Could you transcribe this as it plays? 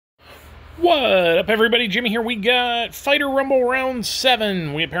What up, everybody? Jimmy here. We got Fighter Rumble Round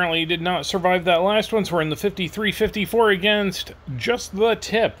 7. We apparently did not survive that last one, so we're in the 53-54 against Just the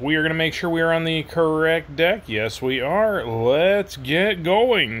Tip. We are going to make sure we are on the correct deck. Yes, we are. Let's get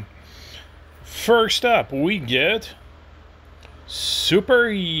going. First up, we get Super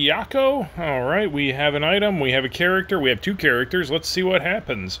Yako. Alright, we have an item, we have a character, we have two characters. Let's see what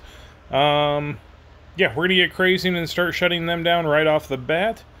happens. Yeah, we're going to get crazy and start shutting them down right off the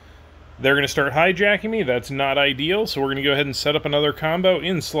bat. They're going to start hijacking me. That's not ideal, so we're going to go ahead and set up another combo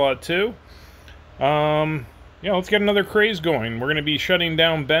in slot 2. Yeah, let's get another craze going. We're going to be shutting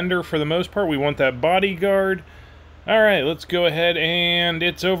down Bender for the most part. We want that bodyguard. Alright, let's go ahead, and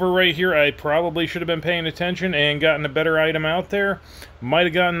it's over right here. I probably should have been paying attention and gotten a better item out there. Might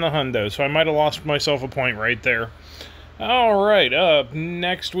have gotten the hundo, so I might have lost myself a point right there. Alright, up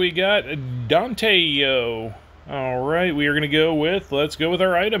next we got Dante. Alright, we are going to go with, let's go with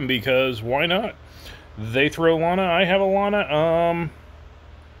our item, because why not? They throw Lana, I have a Lana.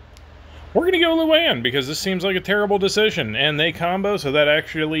 We're going to go Luann, because this seems like a terrible decision. And they combo, so that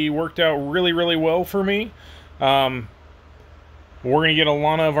actually worked out really, really well for me. We're going to get a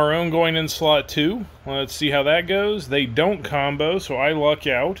Lana of our own going in slot 2. Let's see how that goes. They don't combo, so I luck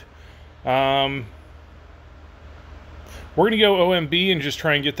out. We're going to go OMB and just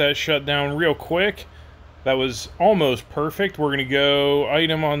try and get that shut down real quick. That was almost perfect. We're going to go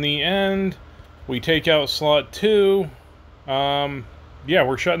item on the end. We take out slot 2. Yeah,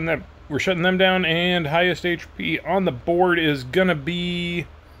 we're shutting them down, and highest HP on the board is going to be...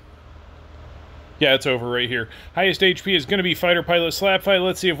 Yeah, it's over right here. Highest HP is going to be Fighter Pilot Slap Fight.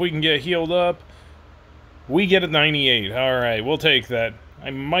 Let's see if we can get healed up. We get a 98. Alright, we'll take that.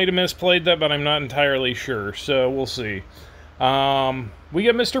 I might have misplayed that, but I'm not entirely sure, so we'll see. We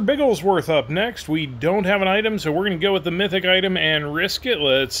get Mr. Bigglesworth up next. We don't have an item, so we're going to go with the mythic item and risk it.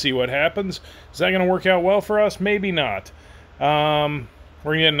 Let's see what happens. Is that going to work out well for us? Maybe not. We're going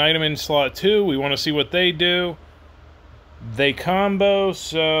to get an item in slot 2. We want to see what they do. They combo,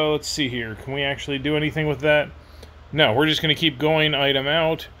 so let's see here. Can we actually do anything with that? No, we're just going to keep going item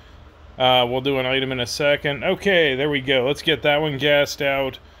out. We'll do an item in a second. Okay, there we go. Let's get that one gassed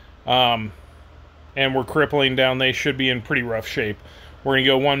out. And we're crippling down. They should be in pretty rough shape. We're going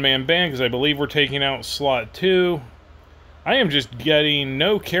to go one-man band because I believe we're taking out slot 2. I am just getting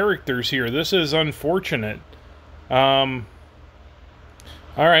no characters here. This is unfortunate. Alright,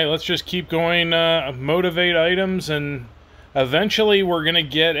 let's just keep going. Motivate items, and eventually we're going to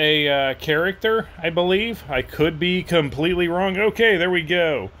get a character, I believe. I could be completely wrong. Okay, there we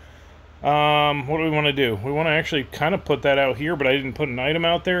go. What do we want to do? We want to actually kind of put that out here, but I didn't put an item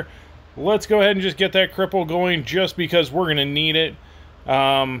out there. Let's go ahead and just get that cripple going just because we're going to need it.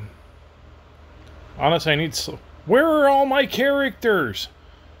 Honestly, I need... Where are all my characters?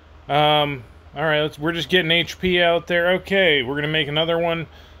 Alright, we're just getting HP out there. Okay, we're going to make another one.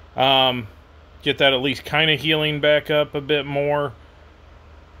 Get that at least kind of healing back up a bit more.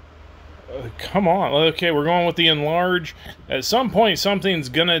 Come on. Okay, we're going with the enlarge. At some point, something's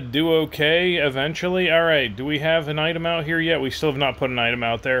going to do okay eventually. Alright, do we have an item out here yet? We still have not put an item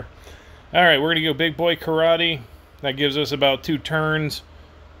out there. Alright, we're going to go Big Boy Karate. That gives us about 2 turns.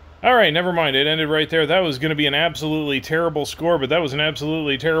 Alright, never mind. It ended right there. That was going to be an absolutely terrible score, but that was an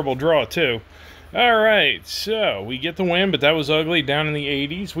absolutely terrible draw, too. Alright, so we get the win, but that was ugly, down in the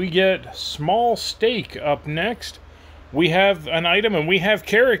 80s. We get Small Steak up next. We have an item, and we have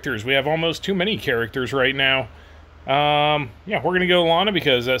characters. We have almost too many characters right now. Yeah, we're going to go Lana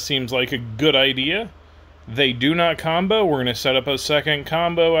because that seems like a good idea. They do not combo. We're going to set up a second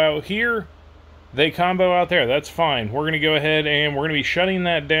combo out here. They combo out there. That's fine. We're going to go ahead and we're going to be shutting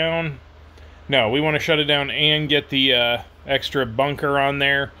that down. No, we want to shut it down and get the extra bunker on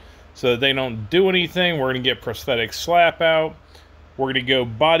there so that they don't do anything. We're going to get prosthetic slap out. We're going to go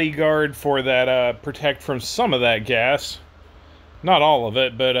bodyguard for that protect from some of that gas. Not all of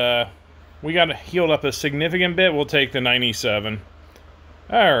it, but we got healed up a significant bit. We'll take the 97.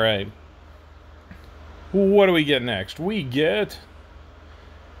 Alright. What do we get next? We get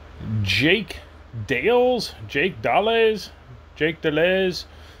Jake Dales? Jake Dales? Jake Dales?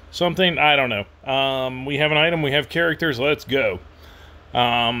 Something? I don't know. We have an item. We have characters. Let's go.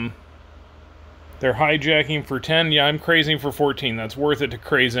 They're hijacking for 10. Yeah, I'm crazing for 14. That's worth it to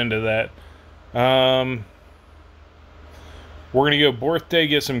craze into that. We're going to go birthday,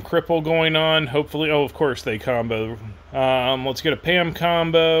 get some cripple going on. Hopefully, oh, of course they combo. Let's get a Pam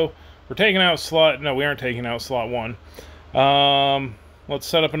combo. We're taking out slot... No, we aren't taking out slot 1. Let's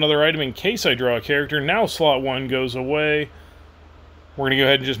set up another item in case I draw a character. Now slot 1 goes away. We're going to go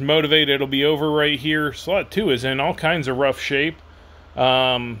ahead and just motivate. It'll be over right here. Slot 2 is in all kinds of rough shape.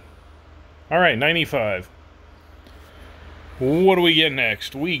 All right, 95. What do we get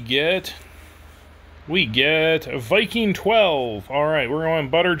next? We get a Viking 12. All right, we're going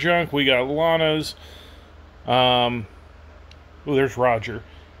Butter Junk. We got Lana's. Oh, there's Roger.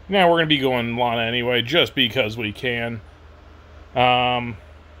 Now we're gonna be going Lana anyway, just because we can. Yeah,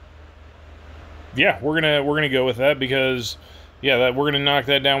 we're gonna go with that because, yeah, we're gonna knock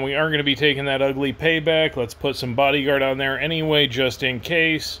that down. We aren't gonna be taking that ugly payback. Let's put some bodyguard on there anyway, just in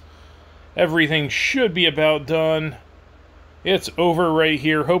case. Everything should be about done. It's over right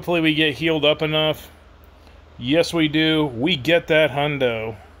here. Hopefully we get healed up enough. Yes, we do. We get that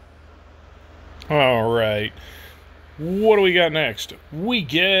hundo. All right. What do we got next? We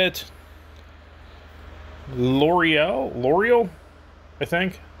get L'Oreal, I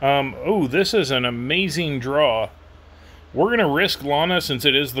think. Oh, this is an amazing draw. We're going to risk Lana since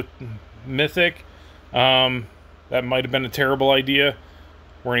it is the mythic. That might have been a terrible idea.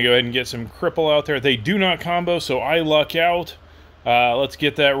 We're going to go ahead and get some cripple out there. They do not combo, so I luck out. Let's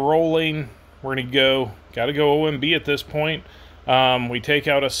get that rolling. We're going to go, got to go OMB at this point. We take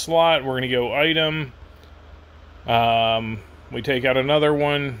out a slot. We're going to go item. We take out another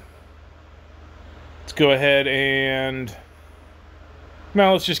one. Let's go ahead and...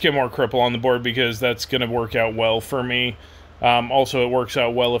 Now let's just get more cripple on the board because that's going to work out well for me. Also, it works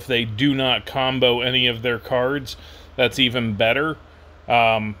out well if they do not combo any of their cards. That's even better.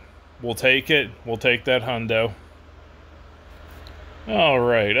 We'll take it. We'll take that hundo.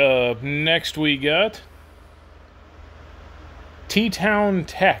 Alright, next we got T-Town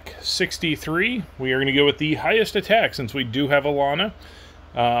Tech 63. We are going to go with the highest attack since we do have a Lana.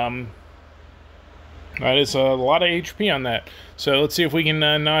 That is a lot of HP on that. So let's see if we can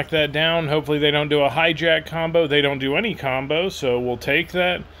knock that down. Hopefully they don't do a hijack combo. They don't do any combo, so we'll take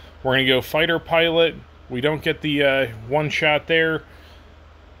that. We're going to go fighter pilot. We don't get the one shot there.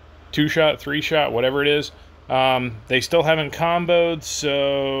 2 shot, 3 shot, whatever it is. They still haven't comboed,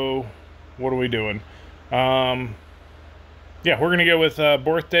 so what are we doing? Yeah, we're going to go with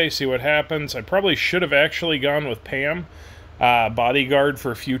birthday, see what happens. I probably should have actually gone with Pam. Bodyguard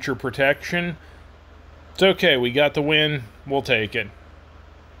for future protection. It's okay, we got the win. We'll take it.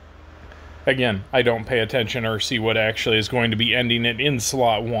 Again, I don't pay attention or see what actually is going to be ending it in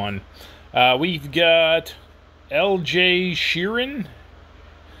slot 1. We've got LJ Sheeran.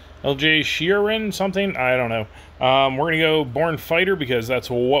 LJ Sheeran, something? I don't know. We're going to go Born Fighter because that's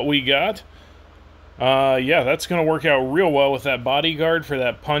what we got. Yeah, that's going to work out real well with that bodyguard for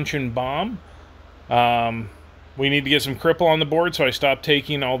that punch and bomb. We need to get some cripple on the board, so I stopped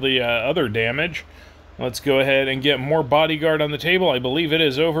taking all the other damage. Let's go ahead and get more bodyguard on the table. I believe it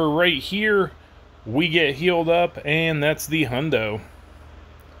is over right here. We get healed up, and that's the hundo.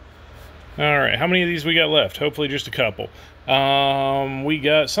 Alright, how many of these we got left? Hopefully just a couple. We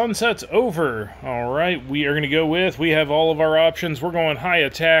got Sunset's over. Alright, we are going to go with, we have all of our options. We're going high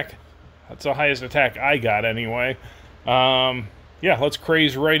attack. That's the highest attack I got anyway. Yeah, let's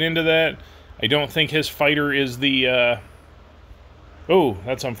craze right into that. I don't think his fighter is the... Oh,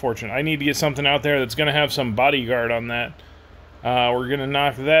 that's unfortunate. I need to get something out there that's going to have some bodyguard on that. We're going to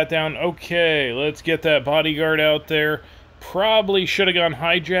knock that down. Okay, let's get that bodyguard out there. Probably should have gone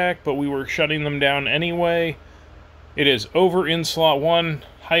hijack, but we were shutting them down anyway. It is over in slot 1.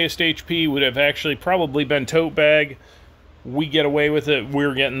 Highest HP would have actually probably been tote bag. We get away with it.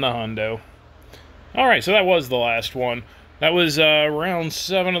 We're getting the hundo. Alright, so that was the last one. That was round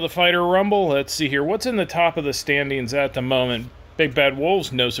 7 of the Fighter Rumble. Let's see here. What's in the top of the standings at the moment? Big Bad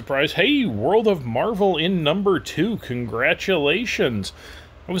Wolves, no surprise. Hey, World of Marvel in number 2. Congratulations.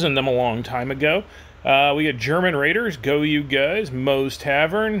 I was in them a long time ago. We got German Raiders. Go you guys. Moe's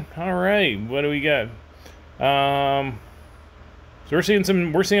Tavern. Alright, what do we got? So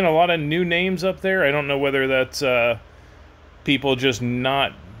we're seeing a lot of new names up there. I don't know whether that's people just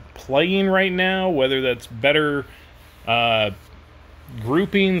not playing right now, whether that's better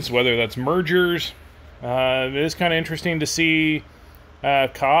groupings, whether that's mergers. It is kind of interesting to see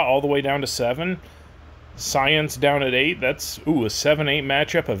Ka all the way down to 7. Science down at 8. That's, ooh, a 7-8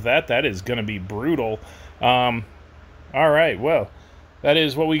 matchup of that. That is going to be brutal. Alright, well, that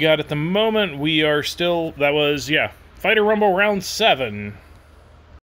is what we got at the moment. We are still, that was, yeah, Fighter Rumble round 7.